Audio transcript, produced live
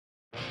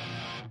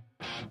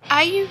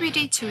Are you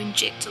ready to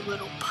inject a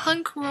little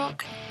punk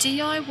rock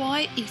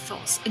DIY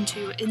ethos into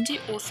your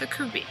indie author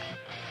career?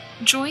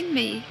 Join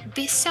me,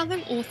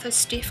 best-selling author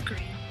Steph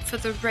Green, for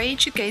the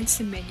Rage Against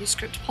the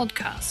Manuscript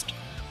podcast,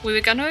 where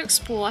we're going to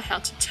explore how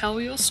to tell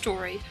your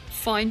story,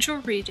 find your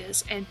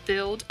readers, and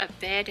build a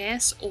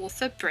badass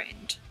author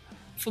brand.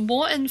 For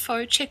more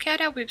info, check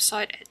out our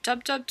website at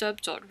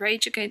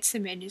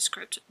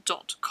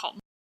www.rageagainstthemanuscript.com.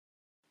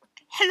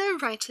 Hello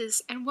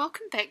writers, and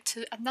welcome back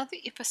to another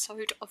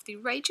episode of the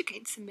Rage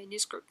Against the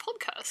Manuscript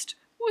podcast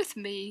with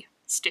me,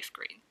 Steph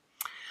Green.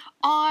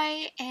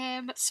 I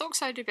am so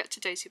excited about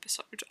today's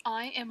episode.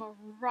 I am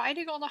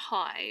riding on a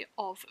high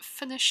of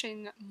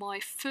finishing my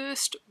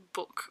first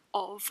book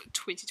of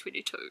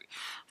 2022.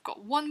 I've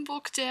got one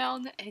book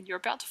down, and you're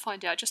about to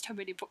find out just how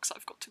many books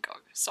I've got to go.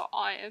 So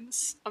I'm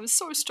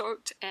so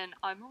stoked, and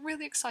I'm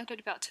really excited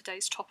about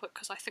today's topic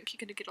because I think you're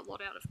going to get a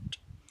lot out of it.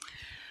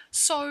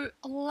 So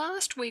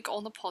last week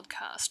on the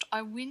podcast,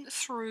 I went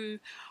through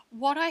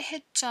what I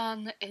had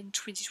done in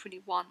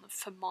 2021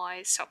 for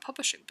my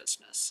self-publishing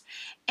business,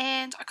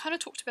 and I kind of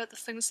talked about the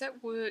things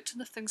that worked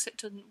and the things that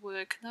didn't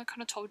work, and I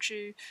kind of told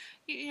you,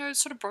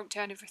 sort of broke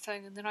down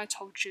everything, and then I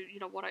told you,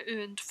 what I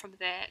earned from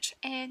that,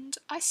 and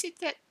I said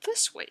that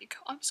this week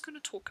I was going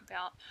to talk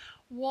about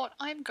what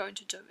I'm going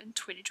to do in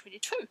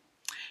 2022,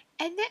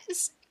 and that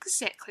is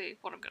exactly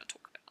what I'm going to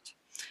talk about.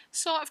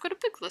 So I've got a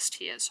big list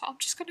here, so I'm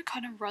just going to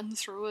kind of run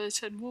through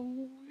it, and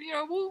we'll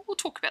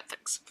talk about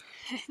things,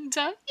 and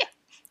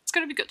it's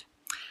going to be good.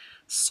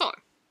 So,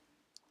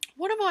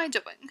 what am I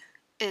doing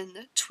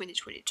in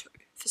 2022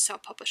 for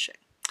self-publishing?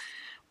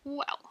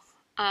 Well,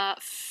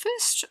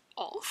 first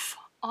off,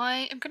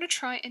 I am going to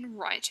try and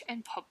write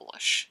and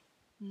publish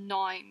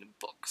 9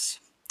 books,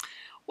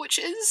 which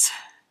is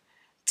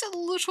it's a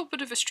little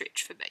bit of a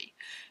stretch for me.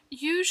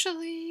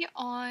 Usually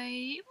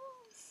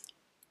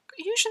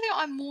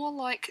I'm more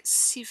like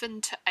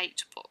 7 to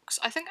 8 books.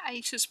 I think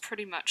 8 is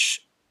pretty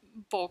much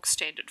bog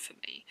standard for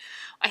me.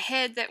 I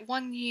had that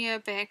one year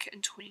back in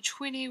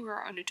 2020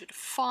 where I only did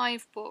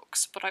 5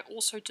 books, but I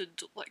also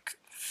did like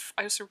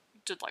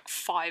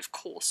 5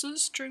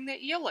 courses during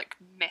that year, like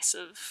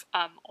massive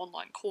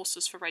online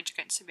courses for Rage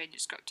Against the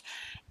Manuscript,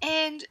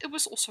 and it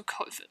was also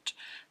COVID,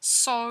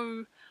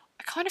 so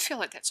I kind of feel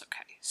like that's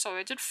okay. So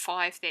I did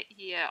 5 that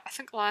year. I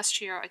think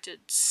last year I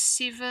did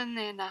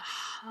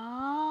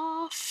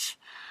 7.5.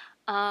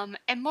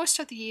 And most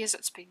of the years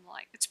it's been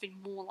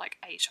more like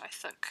 8, I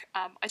think.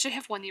 I did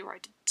have one year where I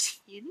did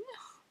 10,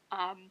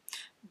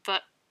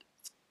 but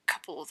a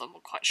couple of them were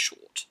quite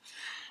short.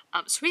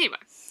 So anyway,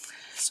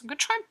 I'm going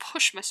to try and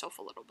push myself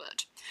a little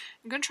bit.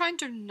 I'm going to try and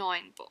do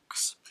 9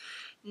 books.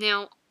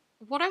 Now,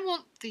 what I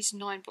want these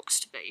 9 books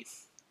to be,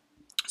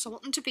 so I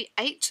want them to be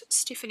 8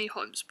 Stephanie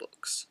Holmes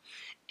books.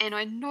 And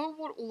I know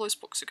what all those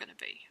books are going to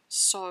be.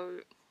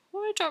 So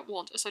what I don't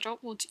want is I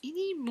don't want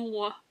any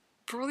more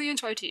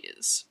brilliant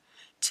ideas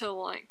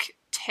to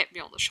tap me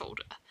on the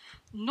shoulder.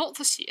 Not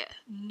this year.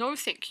 No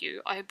thank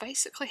you. I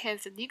basically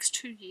have the next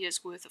 2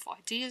 years worth of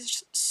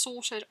ideas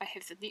sorted. I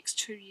have the next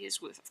 2 years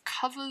worth of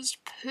covers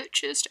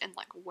purchased and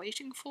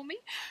waiting for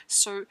me.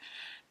 So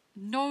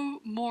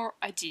no more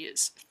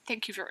ideas.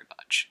 Thank you very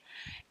much.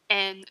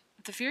 And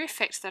the very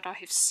fact that I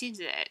have said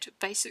that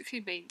basically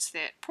means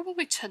that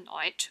probably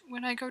tonight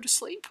when I go to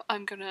sleep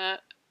I'm going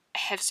to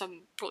have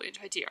some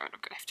brilliant idea and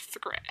I'm going to have to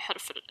figure out how to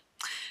fit it in.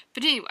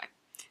 But anyway,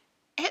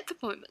 at the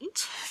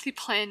moment the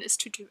plan is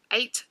to do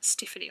 8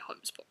 Stephanie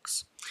Holmes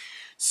books.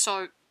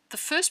 So the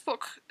first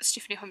book,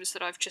 Stephanie Holmes,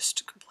 that I've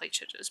just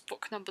completed is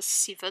book number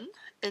 7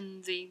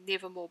 in the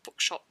Nevermore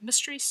Bookshop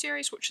Mystery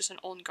Series, which is an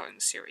ongoing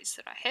series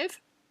that I have.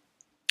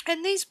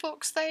 And these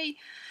books, they're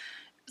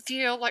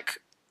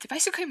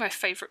basically my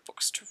favourite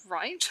books to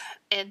write,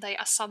 and they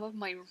are some of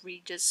my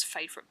readers'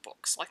 favourite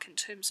books, in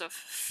terms of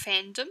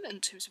fandom,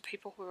 in terms of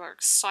people who are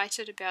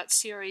excited about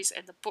series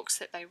and the books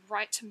that they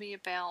write to me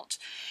about,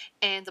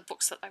 and the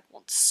books that they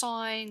want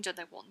signed and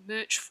they want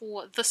merch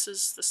for. This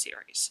is the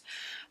series.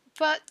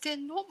 But they're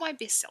not my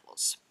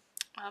bestsellers.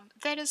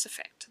 That is a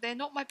fact. They're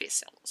not my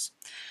bestsellers.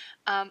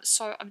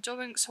 So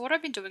what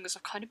I've been doing is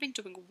I've kind of been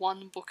doing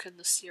one book in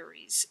the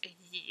series a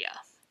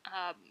year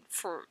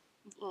for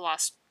the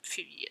last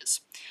few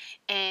years,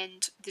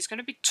 and there's going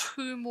to be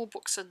 2 more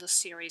books in this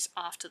series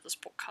after this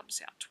book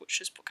comes out, which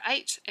is book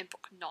 8 and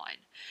book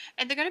 9,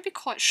 and they're going to be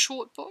quite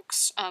short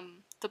books.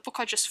 The book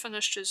I just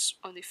finished is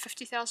only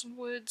 50,000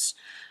 words,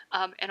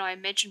 and I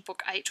imagine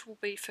book 8 will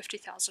be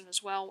 50,000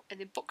 as well, and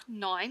then book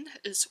 9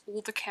 is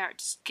all the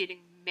characters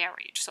getting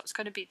married, so it's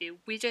going to be their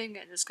wedding,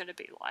 and there's going to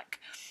be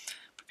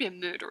probably a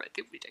murder at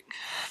their wedding,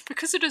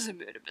 because it is a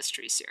murder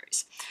mystery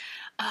series.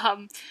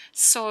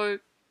 So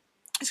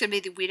it's going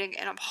to be the wedding,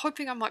 and I'm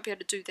hoping I might be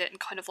able to do that in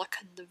kind of a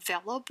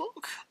novella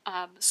book,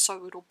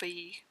 so it'll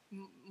be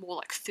more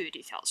like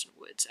 30,000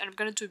 words, and I'm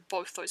going to do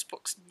both those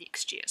books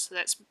next year, so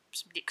that's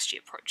some next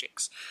year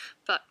projects.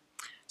 But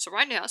so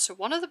right now,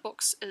 one of the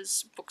books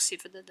is book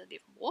 7 in the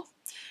Nevermore.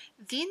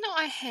 Then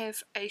I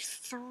have a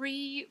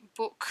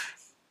 3-book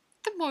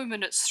the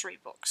moment it's 3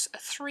 books. A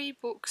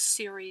 3-book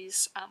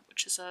series,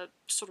 which is a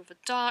sort of a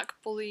dark,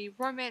 bully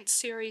romance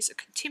series, a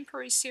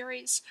contemporary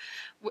series,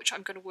 which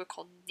I'm going to work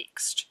on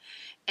next.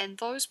 And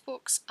those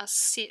books are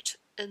set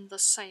in the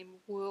same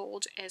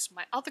world as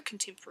my other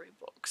contemporary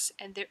books,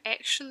 and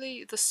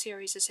the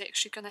series is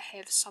actually going to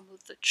have some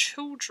of the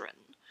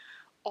children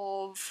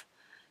of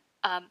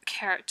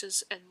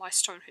characters in my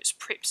Stonehurst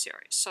Prep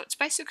series. So it's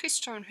basically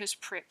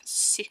Stonehurst Prep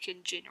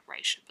second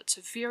generation, but it's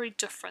a very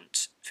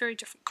different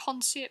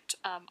concept.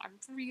 I'm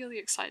really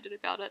excited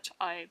about it.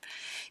 I'm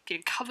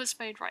getting covers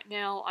made right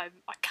now.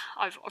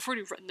 I've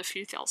already written a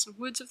few thousand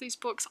words of these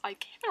books. I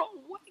cannot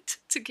wait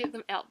to get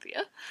them out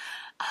there.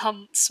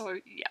 So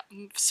yeah,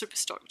 I'm super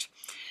stoked.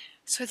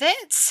 So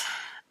that's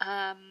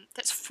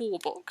 4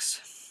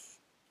 books.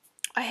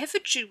 I have a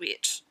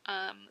duet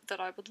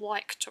that I would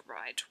like to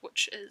write,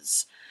 which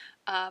is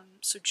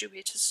so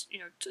duet is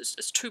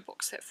is 2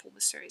 books that form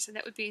a series, and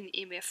that would be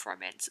an MF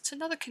romance. It's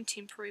another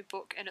contemporary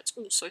book, and it's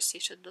also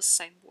set in the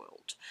same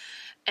world.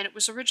 And it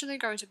was originally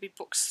going to be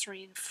books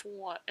 3 and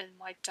 4 in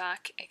my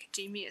Dark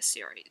Academia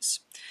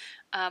series,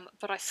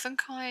 but I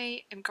think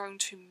I am going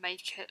to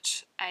make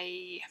it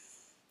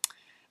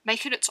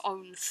its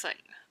own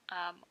thing.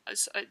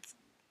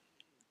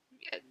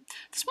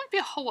 This might be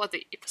a whole other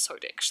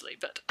episode actually,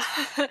 but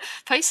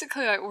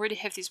basically I already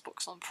have these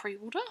books on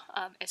pre-order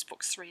as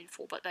books 3 and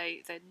 4, but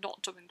they're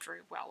not doing very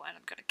well, and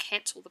I'm going to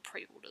cancel the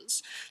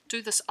pre-orders,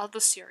 do this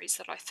other series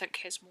that I think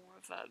has more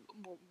of a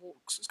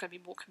it's going to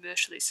be more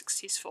commercially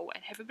successful,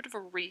 and have a bit of a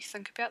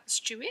rethink about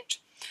this duet.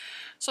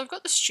 So I've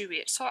got this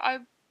duet, so I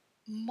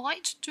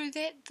might do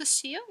that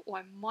this year, or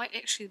I might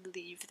actually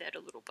leave that a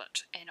little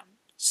bit and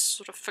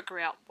sort of figure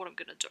out what I'm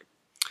going to do.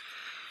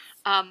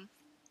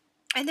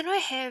 And then I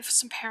have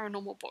some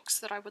paranormal books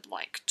that I would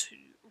like to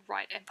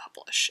write and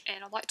publish,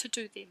 and I'd like to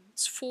do them.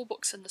 It's 4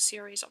 books in the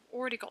series. I've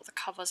already got the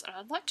covers, and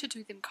I'd like to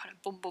do them kind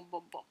of boom, boom,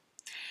 boom, boom,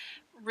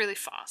 really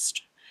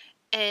fast.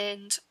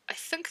 And I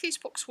think these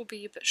books will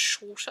be a bit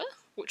shorter,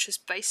 which is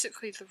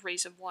basically the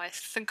reason why I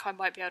think I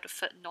might be able to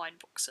fit 9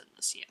 books in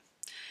this year.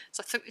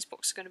 So I think these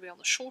books are going to be on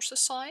the shorter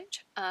side,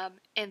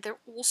 and they're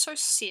also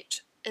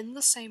set in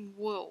the same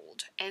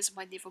world as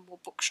my Nevermore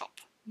Bookshop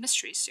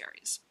mystery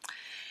series.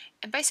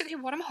 And basically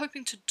what I'm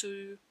hoping to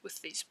do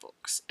with these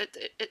books,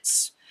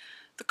 it's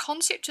the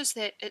concept is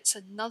that it's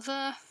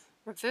another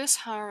reverse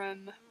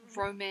harem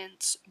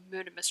romance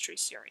murder mystery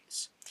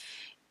series,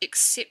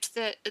 except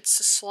that it's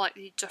a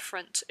slightly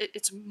different,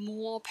 it's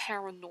more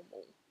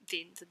paranormal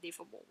than the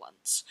Nevermore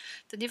ones.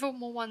 The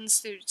Nevermore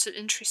ones, it's an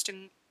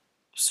interesting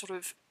sort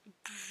of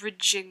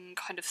bridging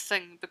kind of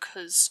thing,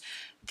 because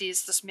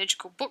there's this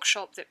magical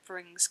bookshop that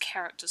brings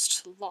characters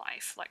to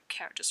life, like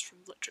characters from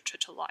literature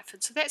to life,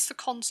 and so that's the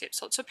concept.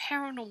 So it's a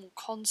paranormal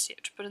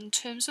concept, but in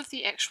terms of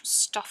the actual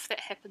stuff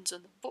that happens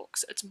in the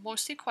books, it's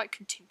mostly quite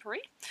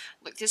contemporary.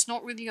 Like, there's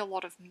not really a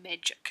lot of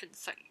magic and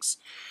things.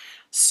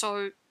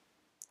 So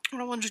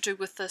what I want to do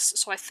with this,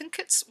 so I think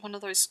it's one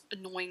of those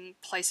annoying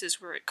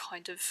places where it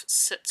kind of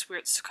sits, where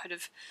it's kind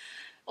of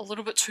a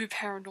little bit too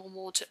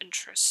paranormal to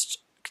interest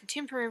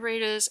contemporary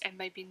readers, and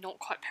maybe not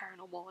quite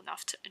paranormal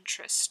enough to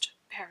interest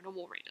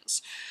paranormal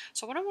readers.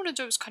 So what I want to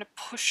do is kind of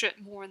push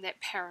it more in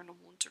that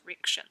paranormal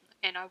direction,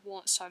 and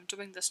so I'm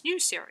doing this new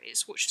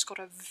series which has got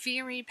a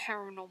very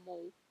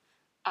paranormal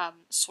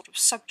sort of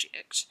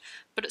subject,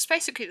 but it's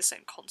basically the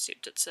same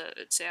concept. It's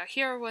our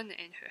heroine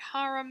and her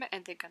harem,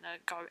 and they're gonna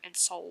go and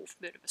solve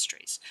murder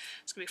mysteries.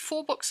 It's gonna be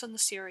 4 books in the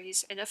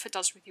series, and if it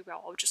does really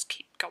well, I'll just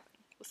keep going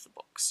with the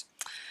books.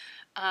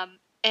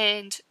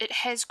 And it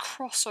has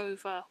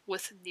crossover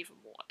with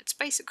Nevermore. It's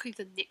basically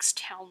the next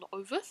town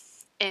over,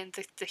 and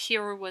the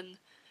heroine,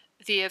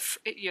 the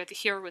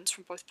heroines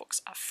from both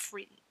books are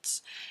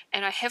friends.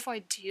 And I have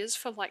ideas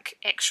for like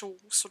actual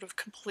sort of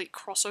complete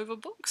crossover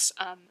books,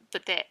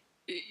 but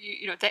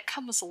that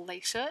comes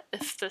later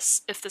if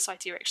this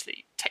idea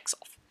actually takes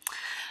off.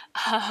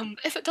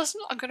 If it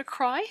doesn't, I'm going to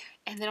cry,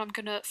 and then I'm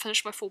going to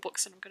finish my 4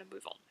 books and I'm going to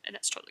move on, and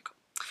that's totally cool.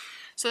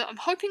 So I'm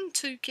hoping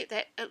to get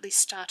that at least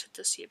started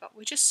this year, but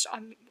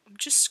I'm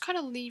just kind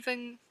of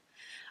leaving,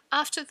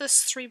 after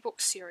this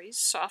 3-book series,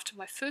 so after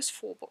my first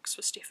 4 books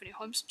with Stephanie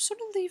Holmes, I'm sort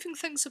of leaving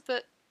things a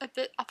bit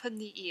up in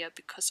the air,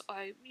 because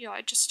I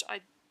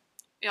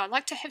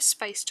like to have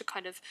space to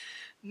kind of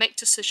make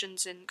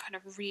decisions and kind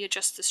of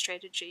readjust the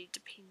strategy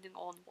depending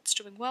on what's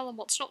doing well and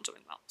what's not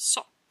doing well.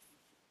 So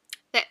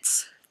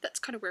that's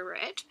kind of where we're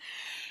at.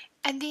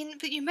 And then,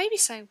 but you may be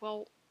saying,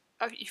 well,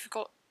 you've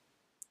got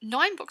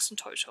 9 books in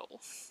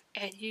total,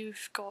 and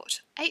you've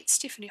got 8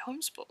 Stephanie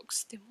Holmes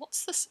books, then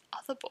what's this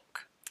other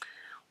book?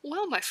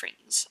 Well, my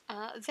friends,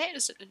 that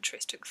is an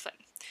interesting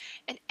thing.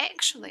 And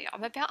actually,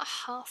 I'm about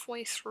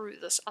halfway through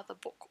this other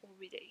book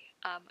already,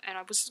 and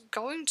I was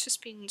going to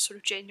spend sort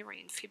of January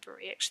and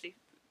February actually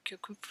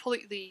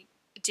completely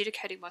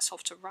dedicating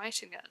myself to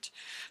writing it,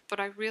 but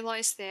I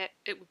realised that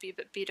it would be a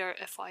bit better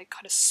if I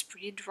kind of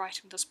spread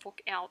writing this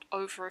book out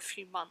over a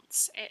few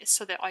months,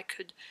 so that I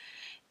could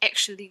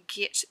actually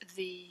get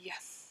the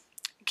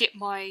get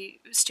my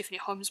Stephanie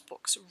Holmes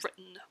books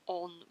written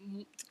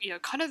on,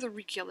 kind of the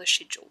regular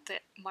schedule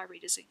that my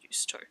readers are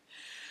used to.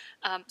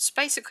 So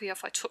basically,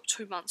 if I took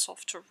 2 months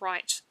off to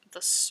write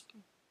this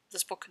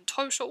book in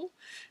total,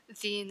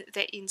 then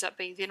that ends up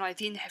being, then I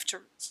then have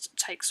to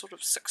take sort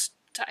of 6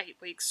 to 8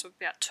 weeks, so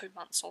about 2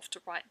 months off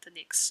to write the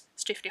next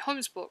Stephanie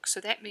Holmes book.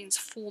 So that means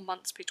 4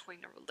 months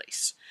between a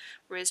release.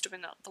 Whereas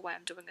doing it the way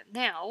I'm doing it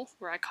now,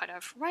 where I kind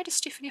of write a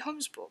Stephanie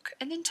Holmes book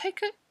and then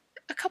take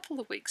a couple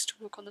of weeks to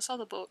work on this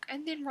other book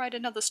and then write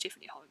another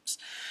Stephanie Holmes.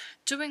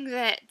 Doing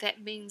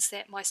that means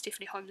that my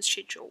Stephanie Holmes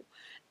schedule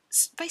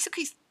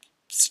basically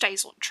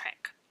stays on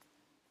track.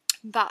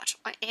 But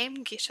I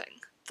am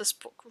getting this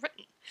book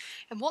written.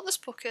 And what this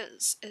book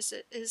is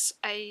it is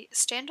a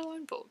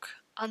standalone book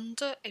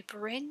under a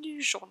brand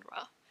new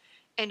genre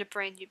and a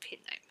brand new pen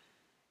name.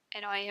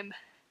 And I am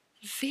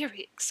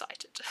very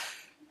excited.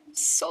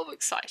 So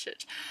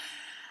excited.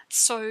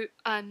 So,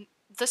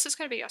 this is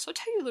going to be, so I'll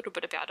tell you a little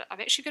bit about it.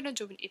 I'm actually going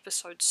to do an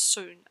episode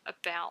soon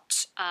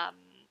about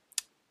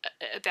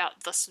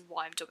this and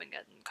why I'm doing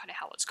it and kind of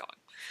how it's going.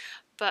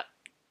 But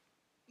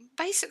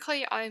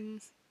basically,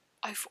 I've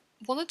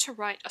wanted to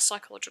write a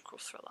psychological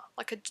thriller,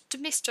 like a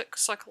domestic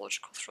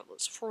psychological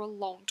thrillers, for a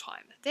long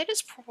time. That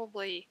is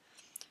probably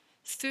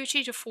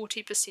 30 to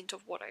 40%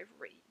 of what I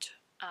read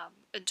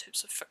in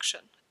terms of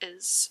fiction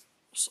is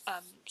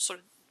sort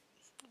of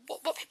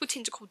what people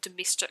tend to call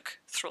domestic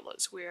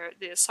thrillers, where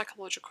they're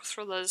psychological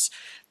thrillers,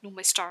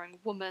 normally starring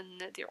women.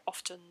 They're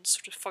often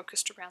sort of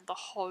focused around the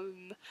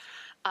home.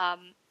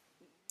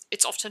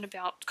 It's often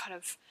about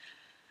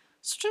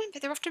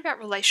they're often about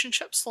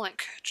relationships,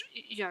 like,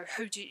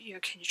 who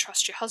can you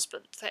trust your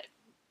husband,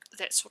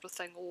 that sort of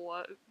thing,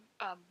 or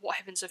what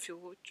happens if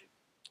your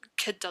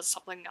kid does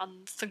something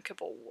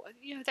unthinkable,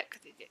 that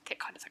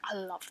kind of thing.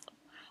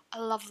 I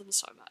love them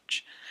so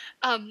much.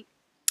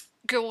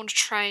 Girl on a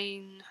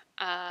Train,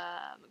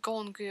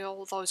 Gone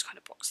Girl, those kind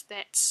of books.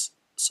 That's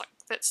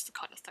the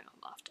kind of thing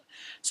I'm after.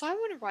 So I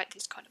want to write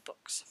these kind of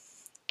books,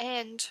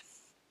 and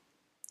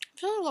I've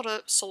done a lot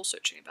of soul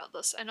searching about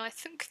this, and I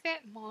think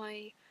that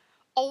my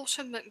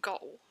ultimate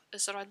goal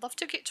is that I'd love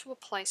to get to a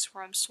place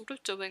where I'm sort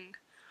of doing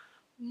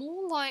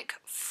more like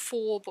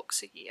 4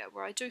 books a year,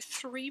 where I do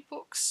 3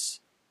 books,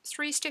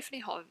 3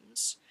 Stephanie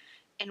Holmes,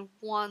 and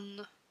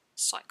 1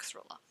 psych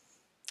thriller.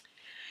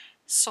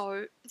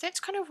 So that's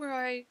kind of where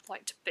I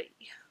like to be.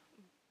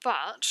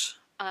 But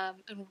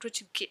in order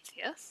to get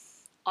there,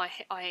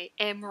 I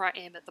am where I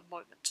am at the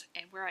moment,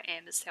 and where I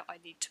am is that I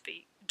need to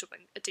be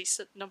doing a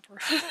decent number,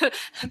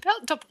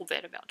 about double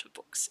that amount of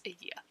books a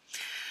year.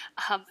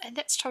 And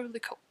that's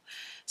totally cool.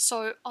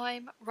 So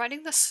I'm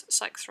writing this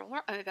psych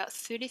thriller. I'm about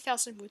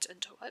 30,000 words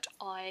into it.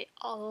 I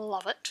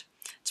love it.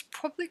 It's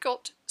probably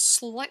got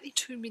slightly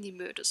too many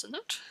murders in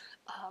it.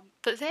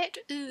 But that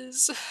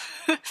is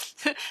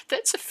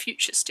that's a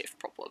future Steph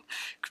problem,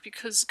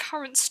 because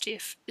current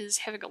Steph is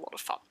having a lot of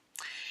fun.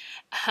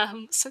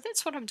 So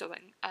that's what I'm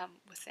doing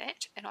with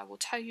that, and I will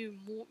tell you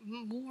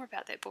more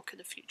about that book in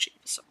a future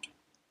episode.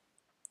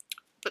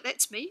 But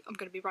that's me. I'm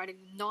going to be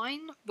writing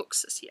 9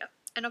 books this year,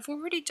 and I've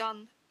already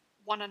done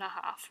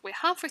 1.5. We're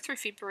halfway through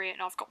February,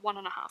 and I've got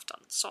 1.5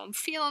 done. So I'm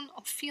feeling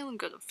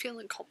good. I'm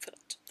feeling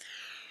confident.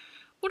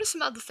 What are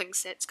some other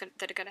things that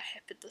are going to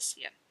happen this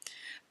year?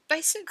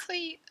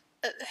 Basically,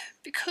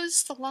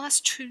 because the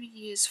last 2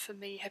 years for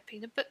me have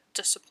been a bit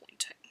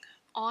disappointing,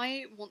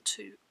 I want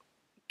to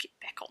get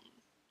back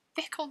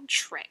on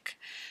track.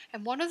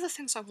 And one of the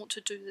things I want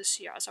to do this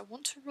year is I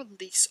want to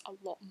release a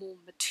lot more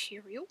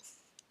material.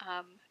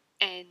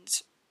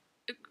 And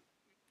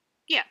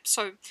yeah,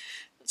 so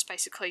that's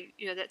basically,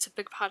 that's a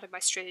big part of my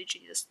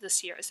strategy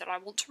this year, is that I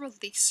want to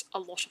release a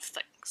lot of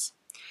things.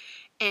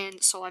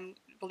 And so I'm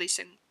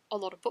releasing a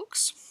lot of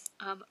books,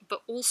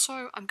 but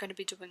also I'm going to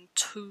be doing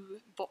 2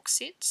 box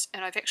sets,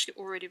 and I've actually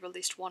already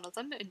released one of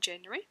them in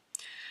January.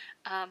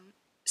 And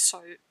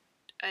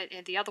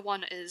the other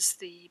one is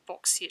the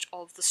box set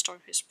of the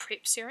Stonehurst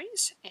Prep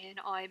series, and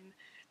I'm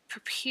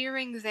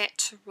preparing that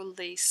to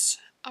release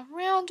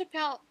around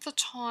about the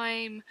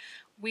time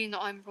when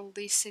I'm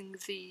releasing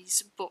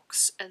these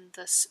books in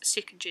this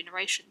second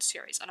generation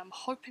series. And I'm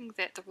hoping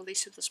that the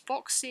release of this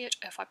box set,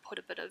 if I put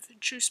a bit of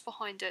juice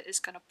behind it, is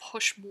going to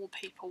push more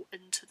people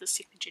into the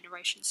second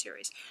generation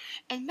series,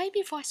 and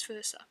maybe vice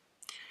versa.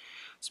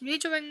 So we're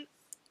doing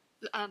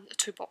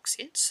 2 box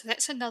sets. So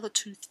that's another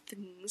 2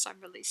 things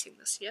I'm releasing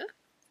this year.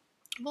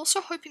 I'm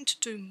also hoping to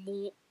do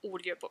more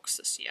audiobooks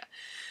this year.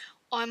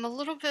 I'm a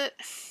little bit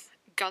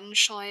gun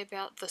shy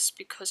about this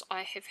because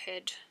I have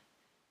had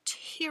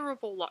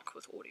terrible luck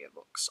with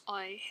audiobooks.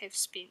 I have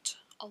spent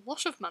a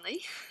lot of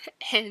money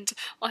and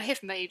I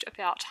have made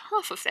about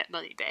half of that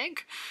money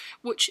back,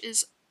 which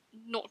is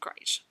not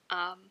great.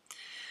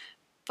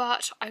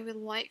 But I would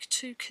like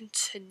to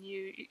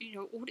continue,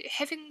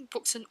 having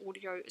books in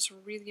audio is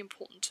really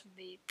important to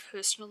me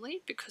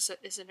personally, because it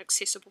is an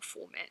accessible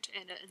format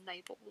and it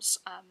enables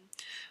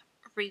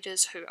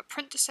readers who are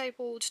print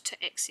disabled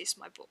to access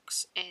my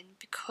books. And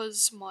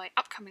because my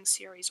upcoming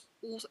series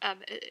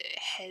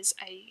has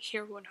a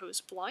heroine who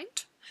is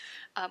blind,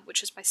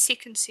 which is my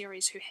second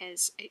series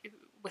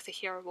with a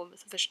heroine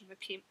with a vision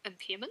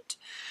impairment.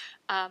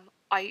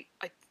 I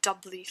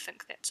doubly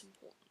think that's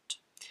important.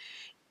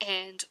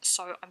 And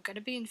so I'm going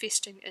to be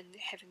investing in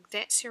having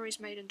that series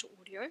made into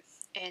audio,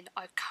 and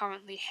I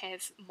currently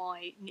have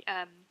my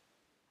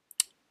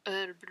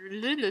that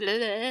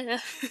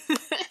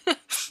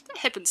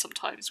happens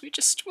sometimes. We're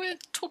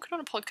talking on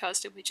a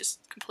podcast and we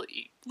just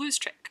completely lose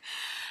track.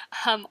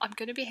 I'm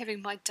going to be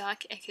having my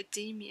Dark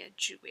Academia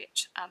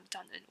duet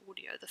done in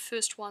audio. The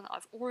first one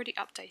I've already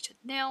updated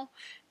now,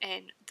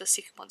 and the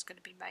second one's going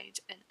to be made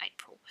in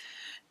April.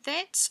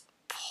 That's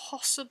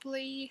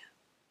possibly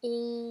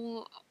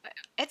all.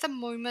 At the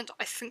moment,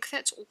 I think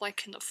that's all I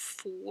can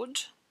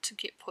afford to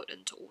get put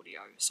into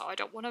audio. So I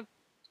don't want to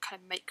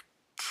kind of make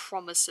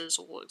promises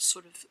or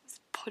sort of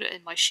put it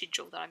in my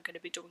schedule that I'm going to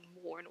be doing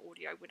more in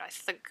audio when I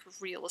think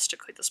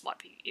realistically this might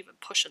be even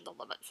pushing the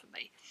limit for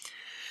me.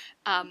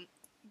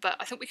 But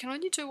I think we can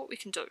only do what we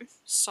can do,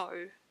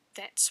 so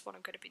that's what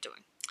I'm going to be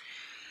doing.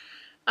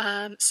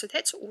 So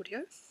that's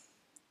audio.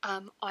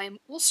 I'm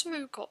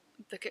also got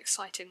a big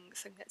exciting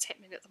thing that's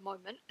happening at the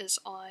moment is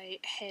I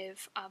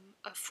have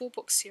a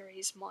 4-book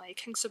series, my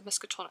Kings of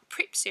Miskatonic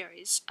Prep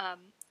series,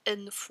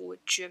 in for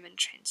German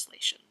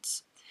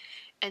translations.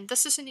 And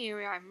this is an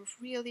area I'm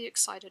really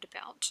excited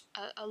about.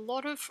 A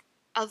lot of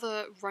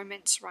other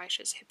romance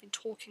writers have been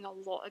talking a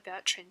lot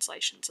about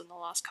translations in the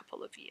last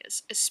couple of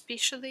years,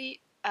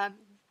 especially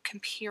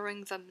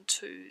comparing them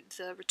to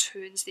the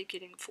returns they're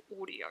getting for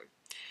audio.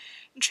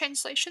 And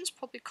translations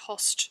probably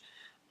cost,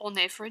 on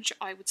average,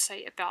 I would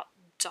say about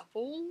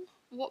double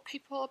what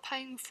people are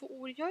paying for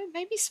audio.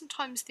 Maybe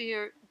sometimes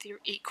they're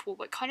equal,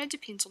 but it kind of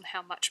depends on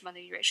how much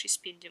money you're actually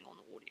spending on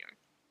audio.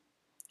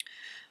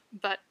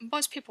 But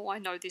most people I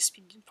know, they're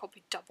spending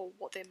probably double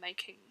what they're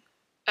making,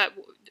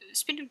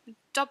 spending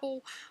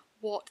double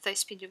what they're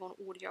spending on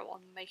audio on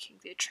making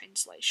their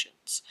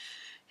translations.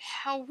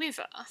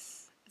 However,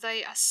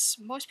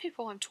 most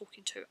people I'm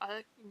talking to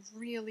are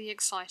really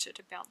excited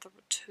about the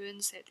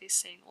returns that they're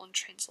seeing on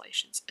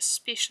translations,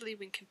 especially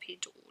when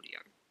compared to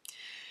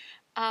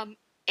audio.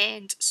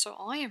 And so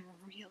I am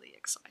really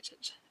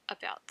excited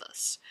about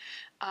this.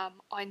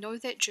 I know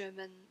that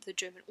the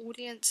German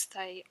audience,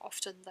 they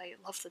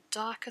love the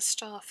darker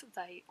stuff.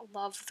 They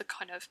love the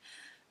kind of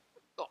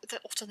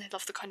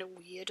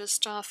weirder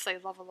stuff. They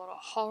love a lot of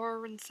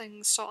horror and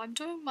things. So I'm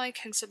doing my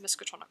Kings of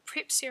Miskatonic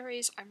Prep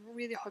series. I'm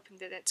really hoping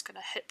that that's going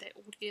to hit that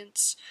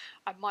audience.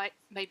 I might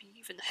maybe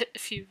even hit a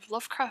few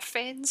Lovecraft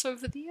fans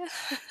over there.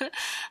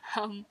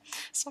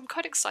 So I'm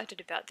quite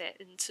excited about that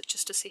and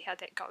just to see how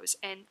that goes.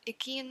 And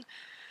again,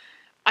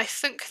 I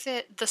think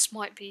that this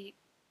might be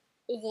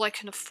all I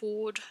can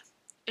afford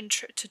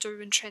to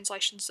do in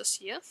translations this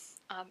year,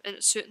 and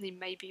it certainly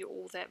may be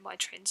all that my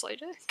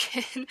translator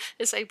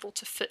is able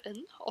to fit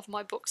in of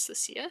my books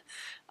this year.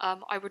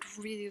 I would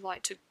really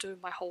like to do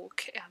my whole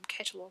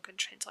catalogue in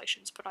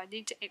translations, but I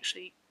need to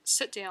actually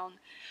sit down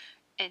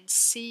and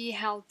see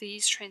how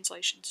these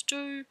translations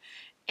do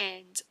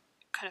and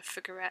kind of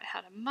figure out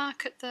how to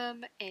market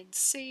them and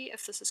see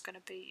if this is going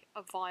to be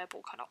a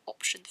viable kind of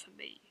option for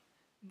me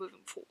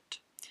moving forward.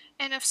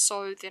 And if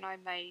so, then I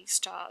may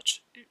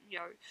start,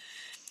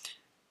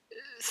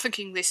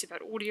 thinking less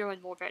about audio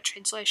and more about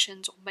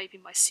translations, or maybe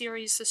my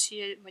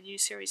new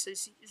series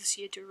this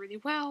year do really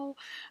well,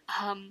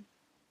 and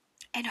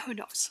who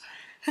knows?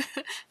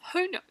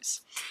 Who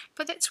knows?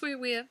 But that's where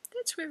we're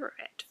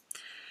at.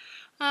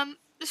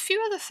 A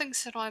few other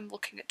things that I'm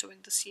looking at doing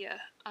this year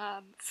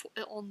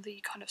on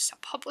the kind of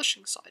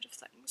self-publishing side of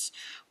things.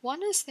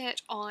 One is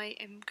that I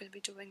am going to be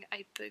doing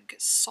a big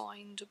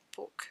signed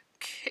book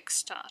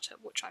Kickstarter,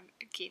 which I'm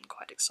again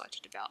quite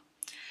excited about.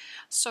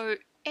 So,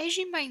 as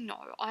you may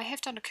know, I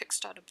have done a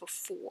Kickstarter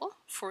before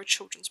for a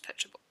children's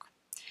picture book.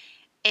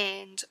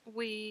 And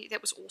that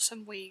was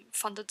awesome. We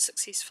funded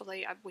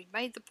successfully. We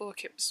made the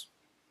book. It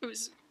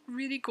was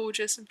really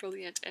gorgeous and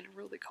brilliant and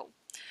really cool.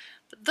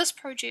 But this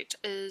project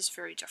is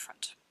very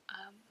different.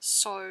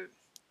 So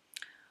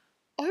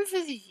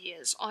over the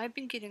years, I've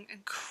been getting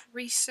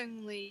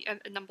increasingly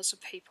numbers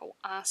of people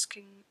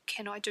asking,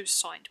 can I do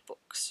signed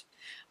books?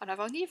 And I've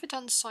only ever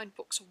done signed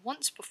books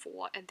once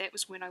before, and that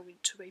was when I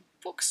went to a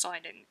book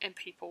signing and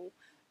people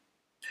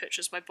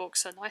purchased my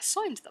books and I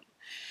signed them.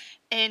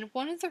 And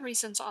one of the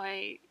reasons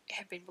I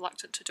have been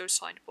reluctant to do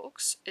signed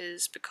books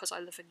is because I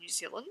live in New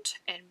Zealand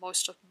and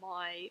most of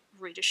my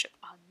readership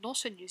are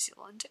not in New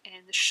Zealand,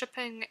 and the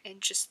shipping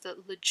and just the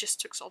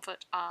logistics of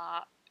it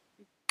are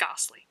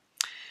ghastly.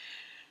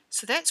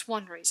 So that's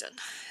one reason.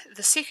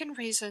 The second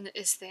reason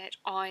is that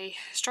I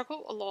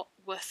struggle a lot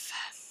with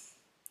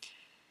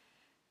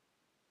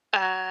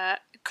kind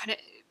of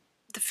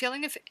the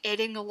feeling of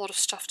adding a lot of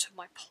stuff to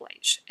my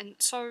plate. And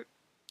so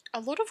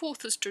a lot of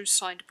authors do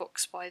signed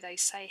books by, they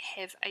say,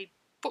 have a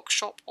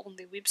bookshop on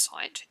their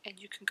website, and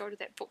you can go to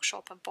that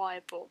bookshop and buy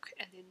a book,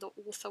 and then the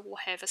author will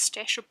have a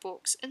stash of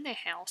books in their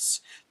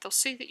house. They'll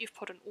see that you've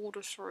put an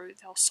order through,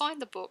 they'll sign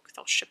the book,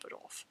 they'll ship it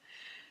off.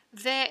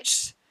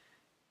 That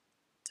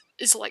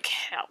is like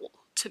hell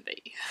to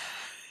me.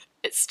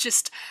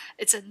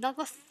 it's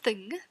another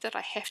thing that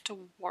I have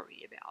to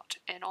worry about,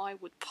 and I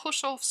would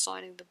push off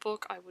signing the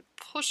book. I would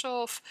push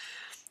off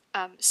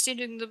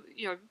sending the,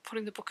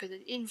 putting the book in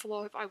an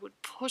envelope. I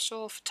would push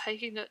off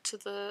taking it to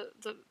the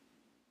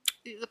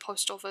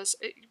post office.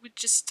 It would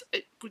just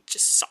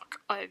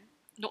suck. I'm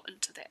not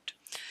into that.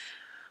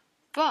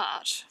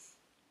 But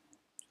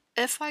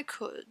if I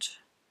could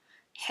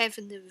have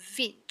an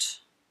event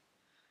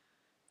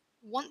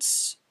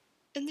once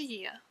in the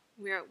year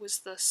where it was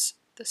this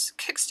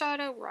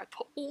Kickstarter where I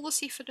put all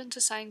this effort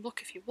into saying,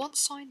 look, if you want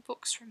signed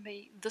books from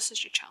me, this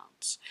is your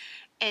chance.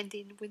 And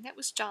then when that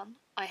was done,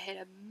 I had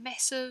a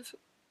massive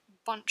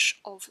bunch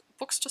of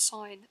books to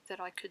sign that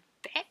I could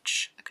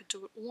batch. I could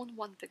do it all in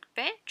one big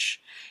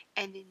batch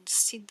and then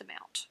send them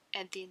out.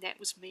 And then that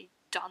was me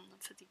done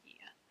for the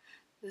year.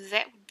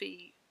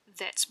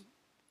 That's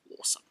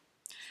awesome.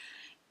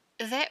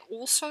 That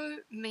also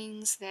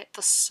means that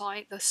the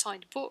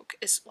signed book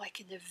is like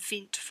an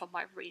event for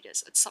my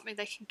readers. It's something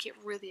they can get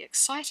really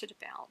excited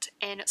about,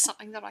 and it's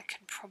something that I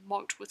can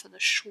promote within a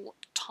short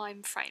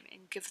time frame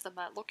and give them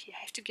a look. You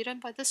have to get in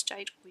by this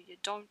date, or you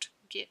don't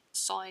get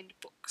signed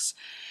books.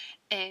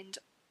 And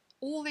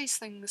all these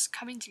things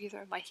coming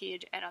together in my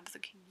head, and I'm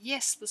thinking,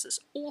 yes, this is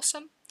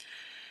awesome.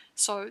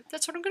 So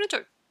that's what I'm going to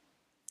do.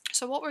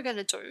 So what we're going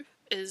to do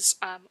is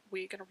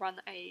we're going to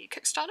run a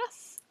Kickstarter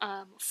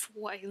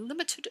for a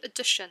limited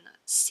edition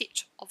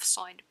set of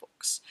signed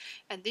books,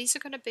 and these are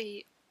going to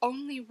be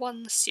only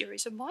one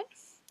series of mine.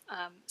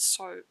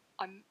 So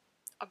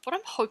what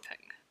I'm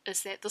hoping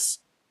is that this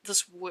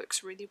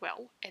works really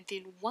well, and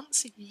then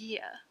once a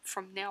year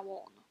from now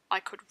on, I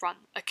could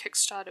run a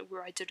Kickstarter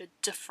where I did a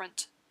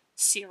different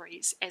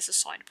series as a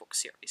signed book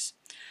series.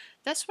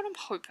 That's what I'm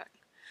hoping,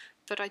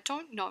 but I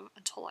don't know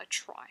until I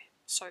try.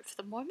 So for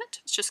the moment,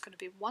 it's just going to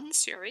be one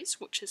series,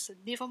 which is the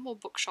Nevermore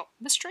Bookshop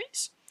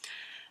Mysteries.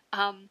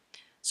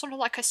 Sort of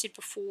like I said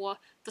before,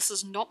 this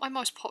is not my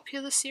most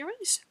popular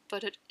series,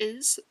 but it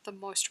is the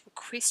most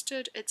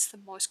requested. It's the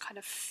most kind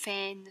of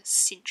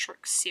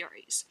fan-centric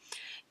series.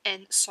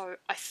 And so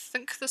I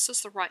think this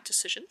is the right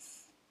decision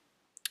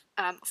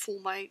for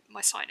my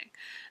signing.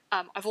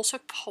 I've also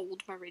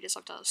polled my readers.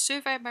 I've done a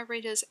survey of my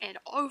readers, and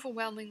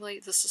overwhelmingly,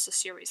 this is the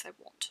series they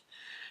want.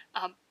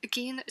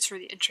 Again, it's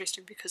really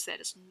interesting because that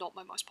is not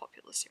my most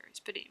popular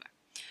series, but anyway.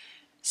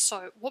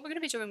 So what we're going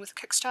to be doing with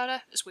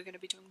Kickstarter is we're going to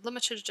be doing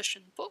limited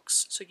edition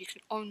books, so you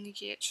can only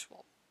get,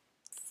 well,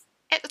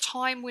 at the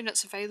time when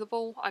it's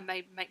available, I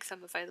may make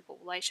them available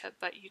later,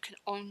 but you can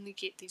only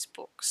get these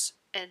books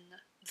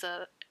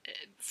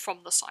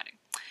from the signing.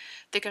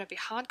 They're going to be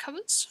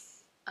hardcovers.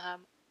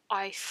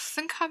 I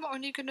think I'm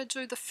only going to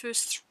do the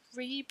first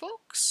 3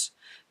 books,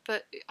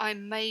 but I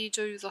may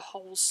do the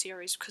whole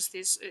series because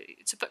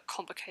it's a bit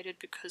complicated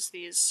because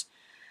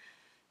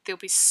there'll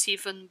be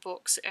 7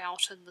 books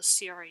out in the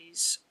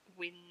series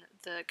when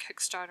the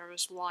Kickstarter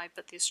is live,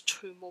 but there's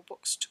 2 more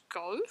books to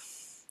go,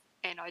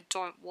 and I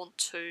don't want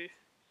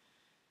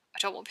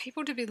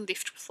people to be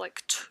left with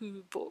like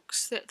 2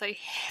 books that they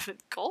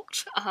haven't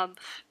got,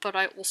 but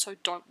I also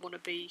don't want to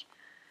be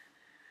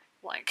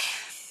like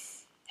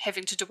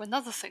having to do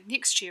another thing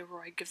next year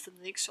where I give them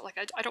the next, like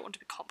I don't want to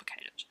be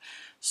complicated.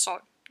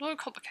 So, no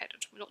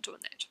complicated, we're not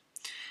doing that.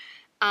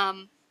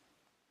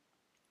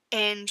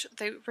 And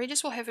the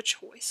readers will have a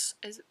choice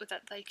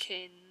that they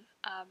can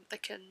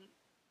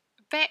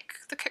back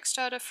the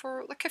Kickstarter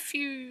for like a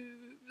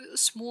few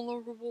smaller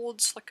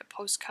rewards, like a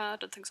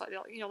postcard and things like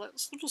that. Like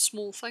little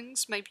small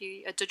things,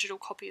 maybe a digital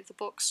copy of the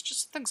books,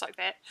 just things like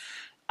that.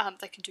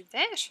 They can do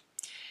that.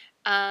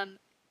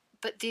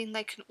 But then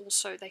they can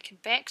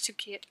back to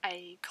get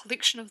a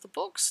collection of the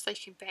books. They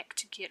can back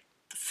to get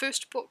the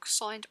first book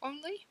signed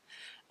only,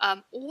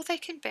 or they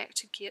can back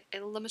to get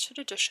a limited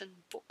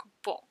edition book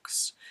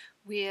box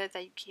where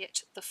they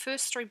get the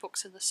first 3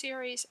 books in the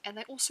series, and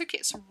they also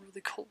get some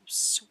really cool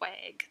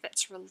swag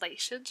that's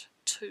related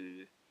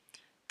to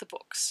the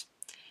books.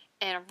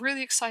 And I'm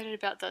really excited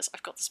about this.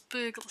 I've got this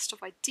big list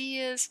of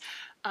ideas.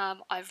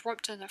 I've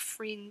roped in a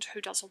friend who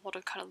does a lot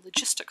of kind of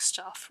logistic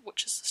stuff,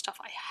 which is the stuff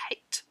I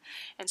hate.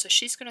 And so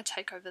she's going to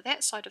take over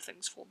that side of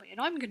things for me, and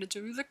I'm going to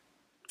do the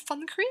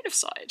fun creative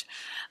side.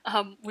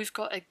 We've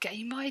got a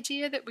game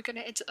idea that we're going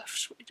to add to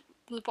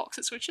the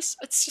boxes, which is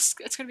it's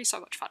going to be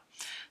so much fun.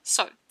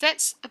 So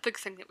that's a big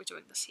thing that we're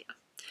doing this year.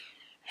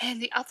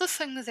 And the other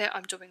thing that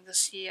I'm doing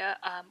this year,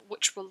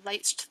 which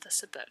relates to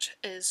this a bit,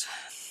 is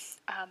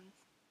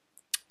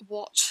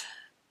what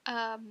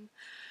a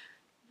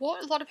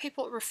lot of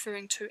people are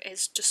referring to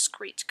as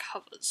discrete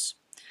covers.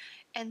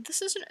 And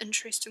this is an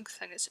interesting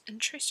thing. It's an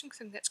interesting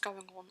thing that's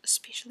going on,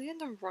 especially in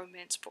the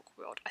romance book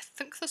world. I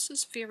think this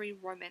is very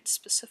romance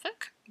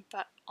specific,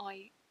 but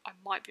I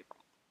might be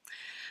wrong.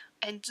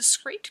 And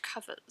discrete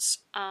covers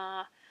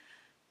are...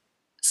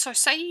 So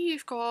say you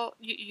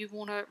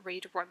want to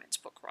read a romance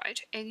book, right?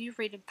 And you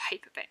read in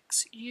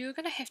paperbacks. You're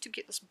going to have to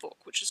get this book,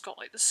 which has got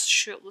like this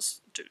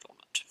shirtless dude on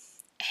it.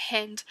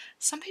 And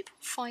some people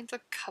find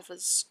the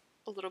covers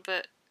a little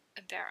bit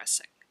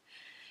embarrassing.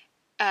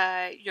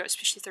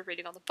 Especially if they're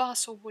reading on the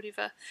bus or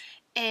whatever.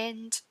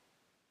 And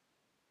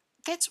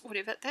that's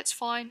whatever, that's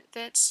fine,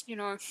 that's, you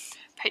know,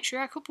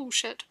 patriarchal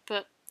bullshit,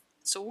 but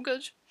it's all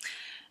good.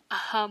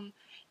 Um,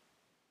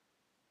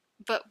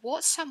 but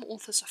what some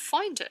authors are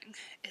finding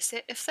is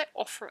that if they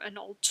offer an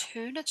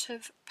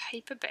alternative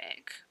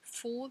paperback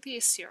for their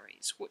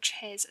series, which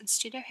has,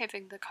 instead of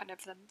having the kind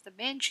of the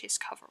man chest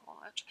cover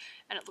on it,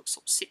 and it looks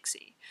all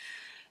sexy,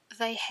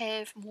 they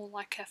have more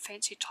like a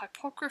fancy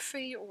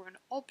typography or an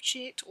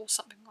object or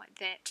something like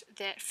that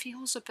that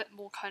feels a bit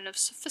more kind of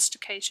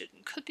sophisticated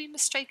and could be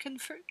mistaken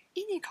for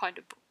any kind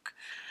of book.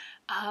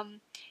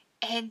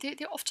 And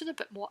they're often a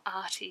bit more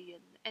arty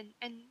and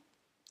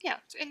yeah,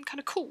 and kind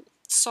of cool.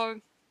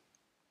 So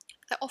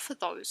they offer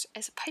those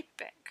as a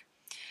paperback.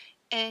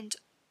 And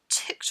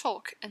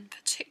TikTok in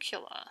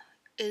particular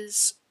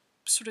is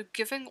sort of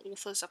giving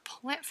authors a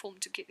platform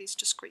to get these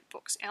discrete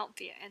books out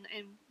there. And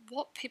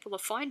what people are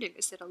finding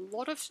is that a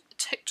lot of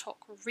TikTok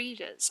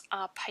readers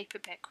are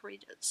paperback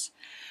readers.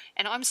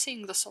 And I'm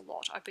seeing this a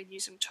lot. I've been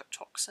using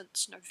TikTok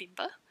since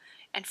November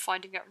and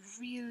finding it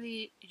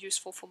really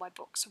useful for my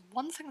books. And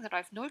one thing that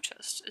I've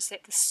noticed is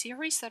that the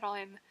series that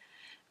I'm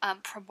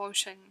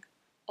promoting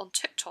on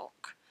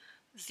TikTok,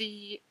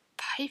 the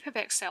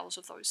paperback sales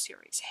of those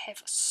series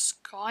have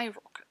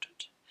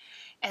skyrocketed.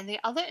 And the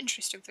other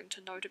interesting thing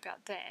to note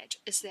about that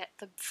is that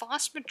the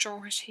vast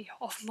majority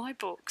of my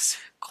books,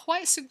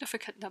 quite a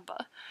significant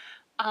number,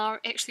 are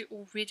actually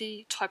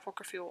already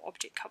typography or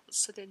object covers,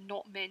 so they're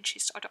not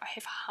Manchester. I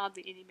have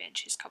hardly any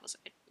Manchester covers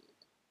at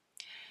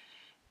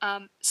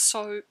all.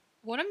 So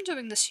what I'm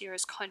doing this year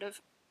is kind of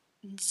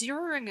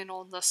zeroing in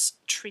on this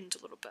trend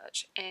a little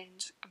bit,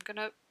 and I'm going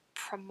to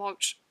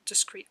promote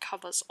discrete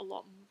covers a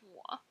lot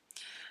more,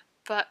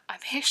 but I'm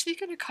actually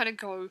going to kind of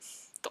go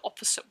the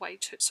opposite way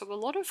too. So a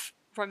lot of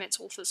romance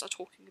authors are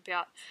talking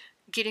about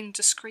getting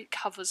discrete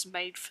covers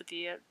made for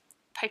their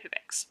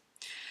paperbacks,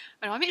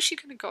 and I'm actually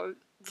going to go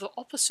the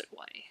opposite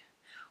way,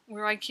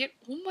 where I get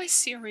all my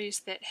series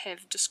that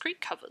have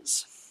discrete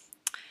covers,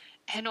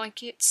 and I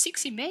get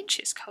sexy man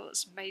chest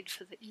covers made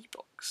for the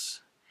ebooks,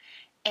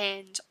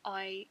 and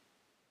I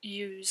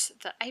use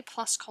the A+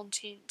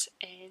 content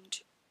and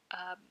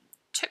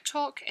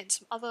TikTok and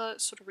some other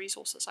sort of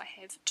resources I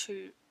have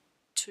to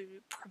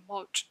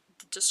promote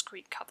the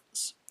discrete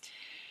covers.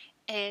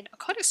 And I'm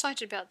quite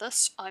excited about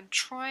this. I'm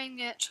trying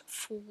it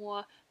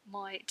for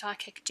my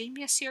Dark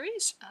Academia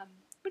series.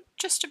 We're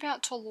just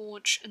about to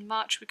launch, in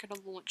March we're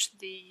going to launch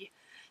the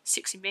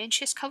Sexy Man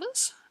chest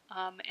covers,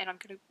 and I'm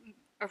going to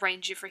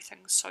arrange everything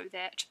so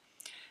that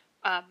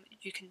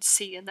you can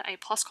see in the A+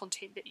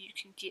 content that you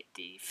can get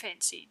the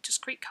fancy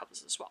discrete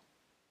covers as well.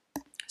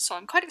 So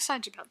I'm quite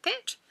excited about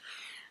that.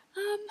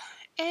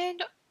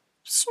 And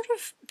sort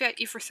of about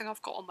everything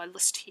I've got on my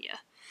list here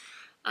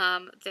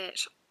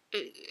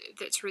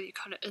that's really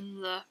kind of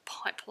in the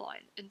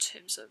pipeline in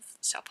terms of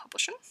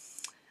self-publishing.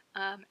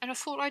 And I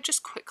thought I'd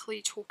just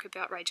quickly talk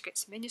about Rage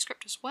Against the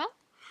Manuscript as well,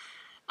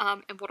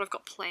 and what I've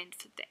got planned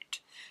for that.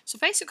 So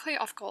basically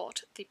I've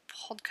got the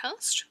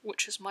podcast,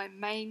 which is my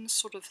main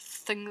sort of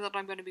thing that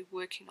I'm going to be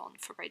working on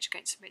for Rage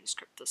Against the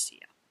Manuscript this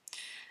year.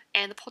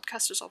 And the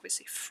podcast is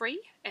obviously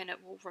free, and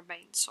it will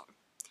remain so.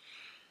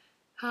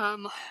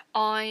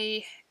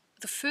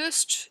 The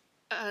first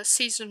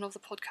season of the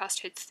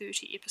podcast had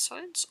 30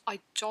 episodes. I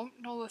don't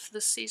know if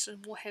this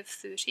season will have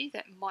 30.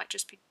 That might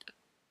just be a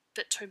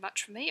bit too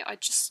much for me. I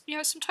just,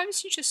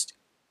 sometimes you just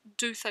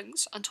do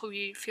things until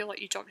you feel like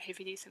you don't have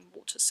anything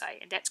more to say,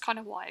 and that's kind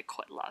of why I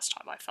quit last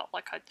time. I felt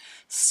like I'd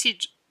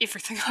said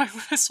everything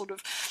I sort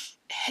of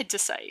had to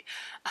say,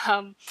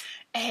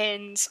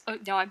 and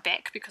now I'm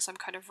back because I'm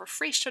kind of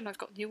refreshed and I've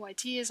got new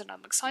ideas and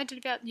I'm excited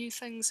about new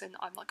things, and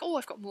I'm like, oh,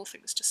 I've got more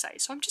things to say,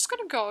 so I'm just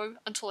going to go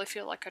until I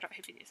feel like I don't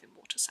have anything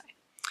more to say.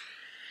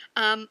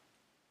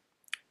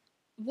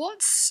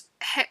 What's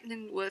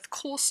happening with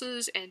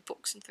courses and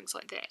books and things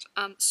like that?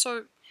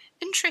 So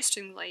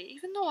interestingly,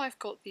 even though I've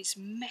got these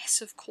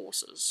massive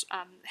courses,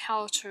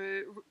 how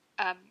to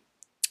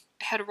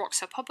rock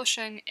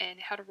self-publishing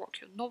and how to rock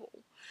your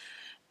novel,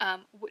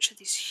 which are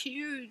these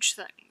huge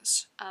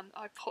things,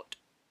 I put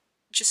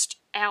just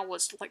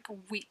hours, like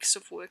weeks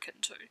of work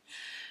into.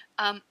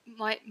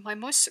 My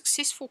most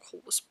successful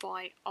course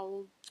by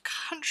a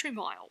country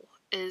mile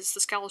is the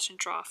Skeleton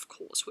Draft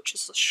course, which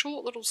is a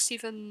short little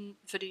 7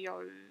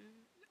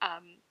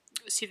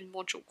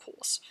 module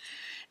course.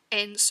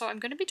 And so I'm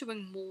going to be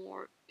doing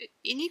more.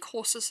 Any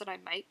courses that I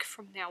make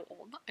from now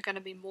on are going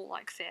to be more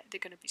like that. They're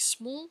going to be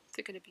small,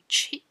 they're going to be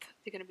cheap,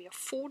 they're going to be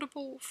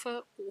affordable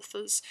for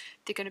authors,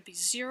 they're going to be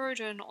zeroed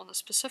in on a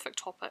specific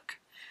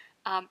topic,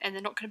 and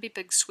they're not going to be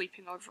big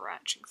sweeping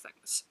overarching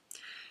things.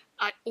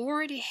 I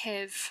already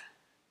have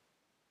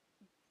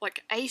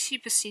like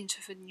 80%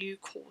 of a new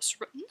course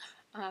written,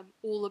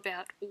 all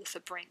about author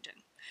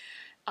branding.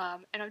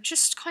 And I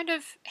just kind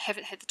of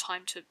haven't had the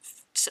time to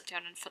sit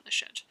down and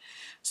finish it.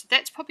 So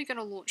that's probably going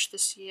to launch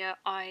this year.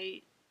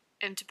 I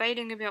am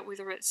debating about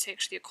whether it's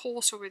actually a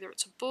course or whether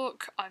it's a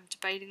book. I'm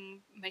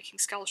debating making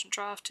skeleton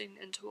drafting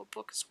into a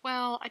book as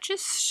well. I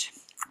just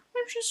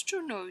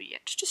don't know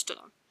yet. Just don't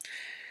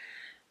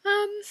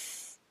know.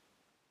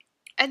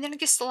 And then I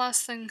guess the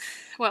last thing,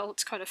 well,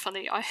 it's kind of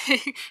funny, I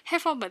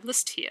have on my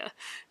list here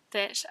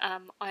that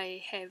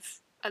I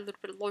have a little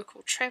bit of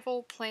local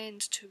travel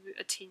planned to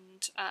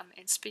attend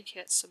and speak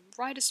at some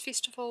writers'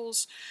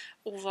 festivals,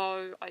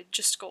 although I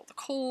just got the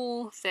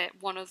call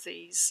that one of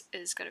these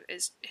has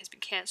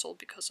been cancelled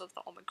because of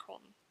the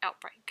Omicron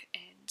outbreak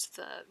and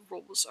the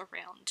rules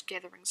around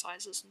gathering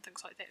sizes and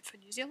things like that for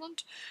New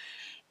Zealand.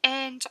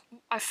 And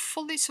I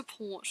fully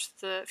support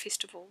the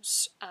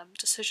festival's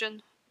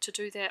decision to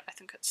do that. I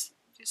think it's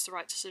the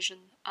right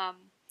decision.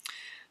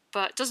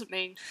 But it doesn't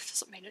mean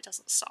it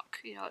doesn't suck.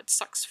 It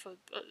sucks for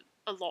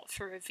a lot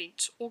for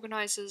event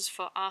organisers,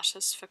 for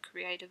artists, for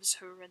creatives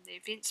who are in the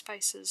event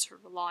spaces, who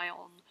rely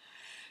on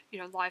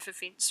live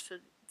events for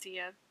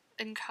their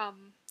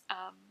income.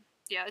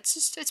 Yeah,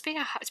 it's been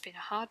a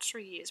hard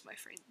 3 years, my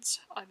friends.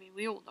 I mean,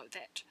 we all know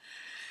that.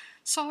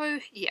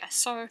 So yeah,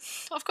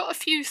 I've got a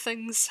few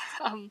things,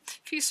 a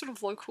few sort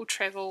of local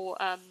travel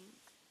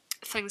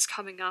things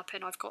coming up,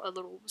 and I've got a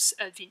little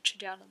adventure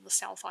down in the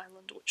South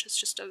Island, which is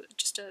just a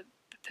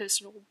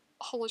personal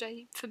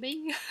holiday for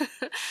me.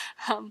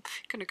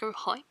 Gonna go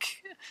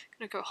hike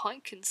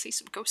and see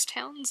some ghost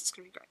towns. It's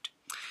gonna be great.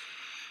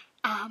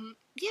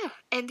 Yeah,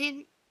 and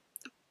then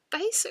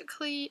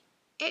basically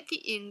at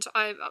the end,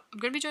 I'm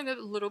going to be doing a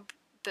little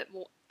bit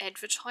more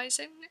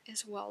advertising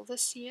as well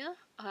this year.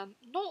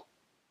 Not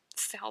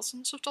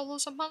thousands of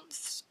dollars a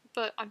month,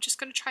 but I'm just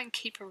going to try and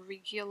keep a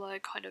bit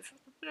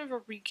of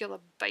a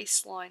regular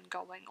baseline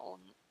going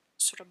on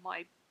sort of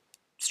my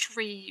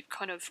 3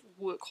 kind of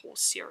workhorse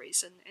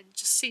series, and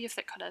just see if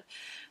that kind of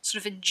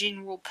sort of in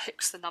general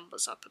picks the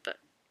numbers up a bit.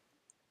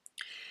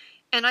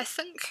 And I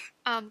think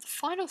the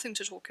final thing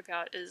to talk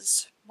about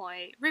is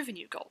my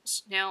revenue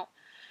goals. Now,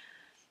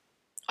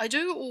 I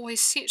do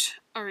always set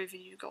a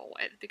revenue goal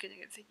at the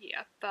beginning of the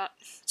year, but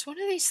it's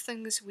one of these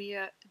things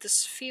where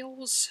this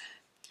feels,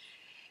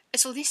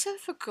 it's less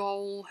of a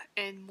goal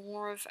and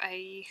more of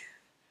a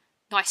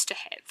nice to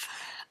have.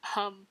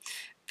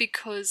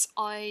 Because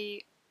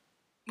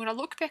when I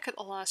look back at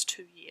the last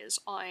 2 years,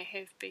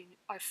 I've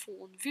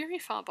fallen very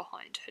far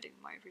behind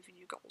hitting my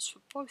revenue goals for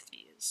both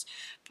years.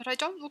 But I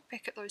don't look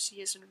back at those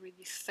years and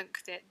really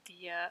think that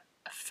they're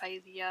a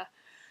failure.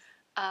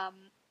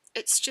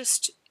 It's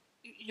just,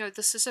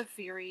 this is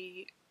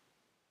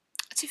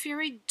it's a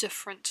very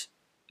different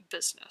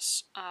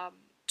business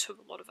to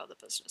a lot of other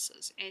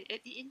businesses. And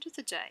at the end of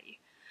the day,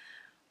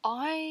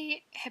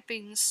 I have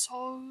been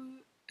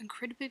so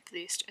incredibly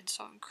blessed and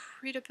so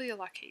incredibly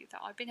lucky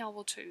that I've been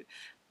able to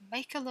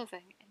make a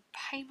living and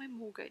pay my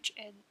mortgage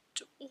and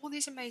do all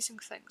these amazing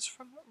things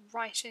from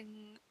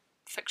writing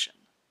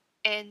fiction.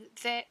 And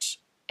that,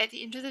 at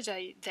the end of the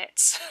day,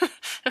 that's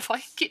if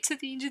I get to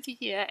the end of the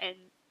year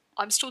and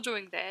I'm still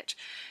doing that,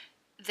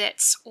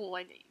 that's all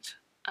I need.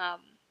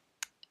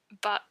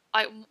 But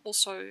I'm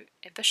also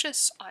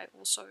ambitious. I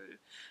also,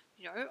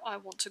 I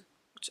want to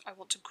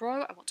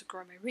grow. I want to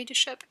grow my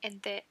readership,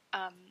 and that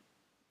and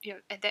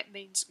that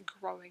means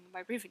growing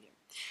my revenue.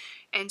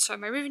 And so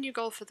my revenue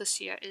goal for this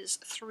year is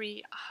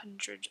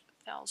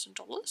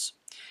 $300,000,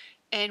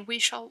 and we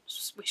shall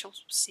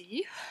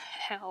see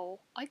how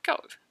I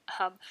go.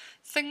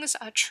 Things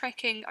are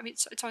tracking. I mean,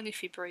 it's only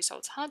February, so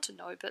it's hard to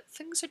know, but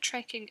things are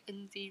tracking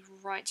in the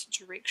right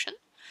direction.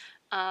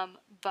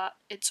 But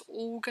it's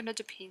all going to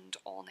depend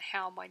on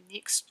how my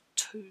next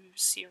 2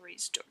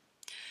 series do.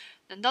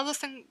 Another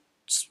thing,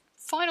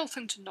 final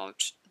thing to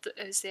note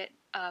is that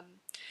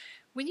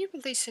when you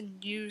release a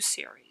new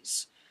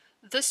series,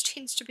 this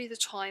tends to be the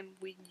time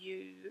when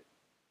you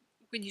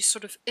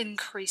sort of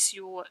increase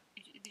your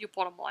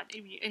bottom line,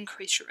 when you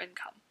increase your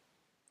income.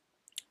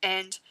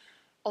 And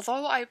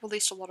although I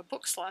released a lot of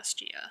books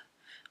last year,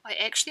 I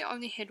actually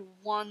only had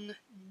 1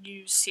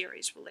 new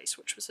series release,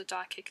 which was the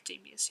Dark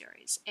Academia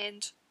series,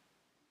 and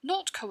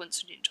not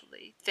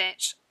coincidentally,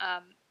 that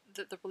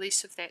the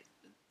release of that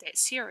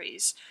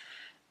series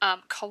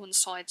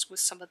coincides with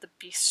some of the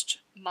best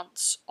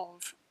months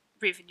of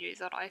revenue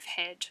that I've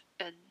had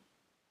in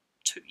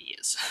 2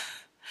 years.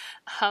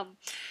 And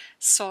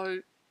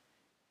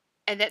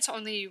that's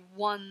only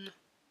 1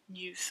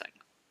 new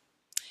thing.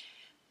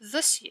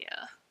 This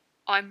year,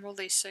 I'm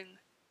releasing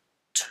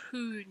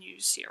 2 new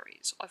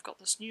series. I've got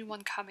this new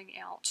one coming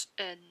out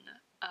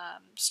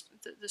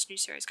this new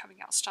series coming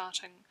out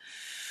starting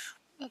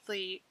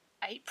probably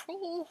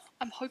April,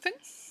 I'm hoping.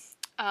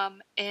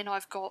 And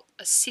I've got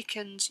a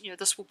second,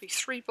 this will be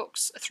 3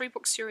 books, a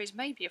 3-book series,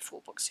 maybe a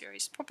 4-book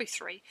series, probably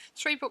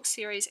 3-book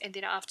series, and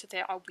then after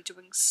that I'll be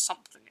doing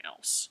something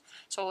else.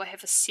 So I'll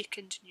have a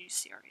second new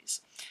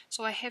series.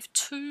 So I have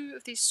 2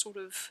 of these sort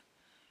of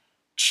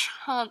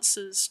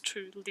chances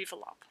to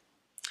level up.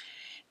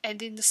 And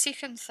then the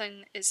second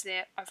thing is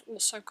that I've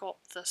also got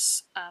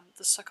this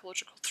the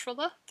psychological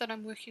thriller that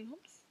I'm working on.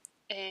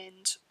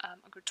 And I'm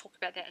going to talk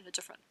about that in a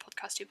different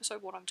podcast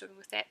episode, what I'm doing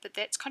with that. But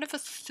that's kind of a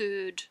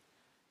third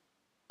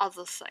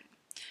other thing.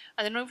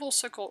 And then I've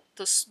also got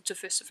this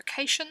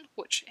diversification,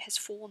 which has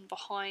fallen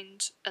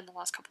behind in the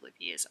last couple of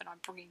years, and I'm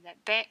bringing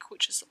that back,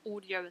 which is the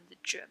audio and the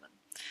German.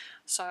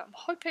 So I'm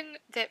hoping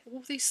that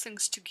all these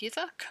things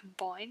together,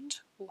 combined,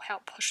 will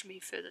help push me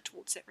further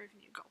towards that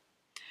revenue goal.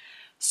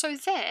 So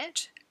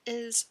that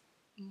is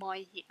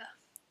my year.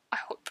 I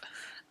hope.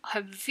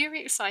 I'm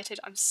very excited.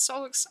 I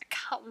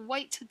can't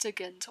wait to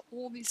dig into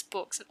all these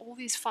books and all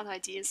these fun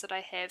ideas that I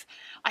have.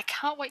 I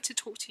can't wait to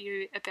talk to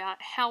you about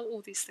how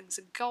all these things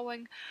are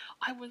going.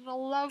 I would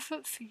love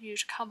for you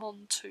to come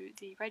on to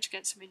the Rage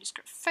Against the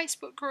Manuscript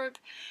Facebook group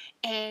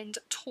and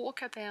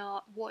talk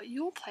about what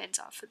your plans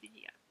are for the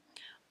year.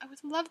 I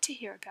would love to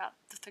hear about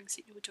the things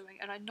that you're doing,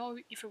 and I know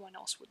everyone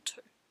else would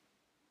too.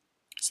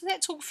 So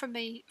that's all from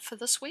me for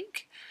this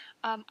week.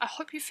 I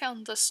hope you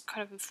found this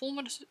kind of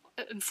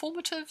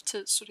informative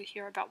to sort of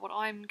hear about what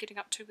I'm getting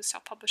up to with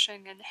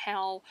self-publishing and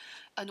how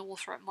an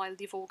author at my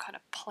level kind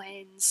of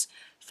plans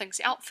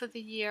things out for the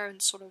year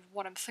and sort of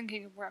what I'm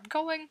thinking and where I'm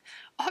going.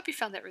 I hope you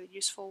found that really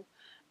useful.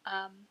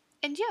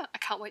 And yeah, I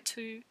can't wait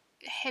to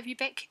have you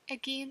back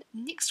again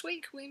next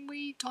week when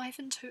we dive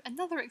into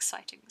another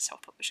exciting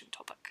self-publishing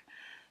topic.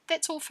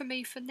 That's all for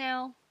me for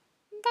now.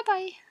 Bye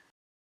bye.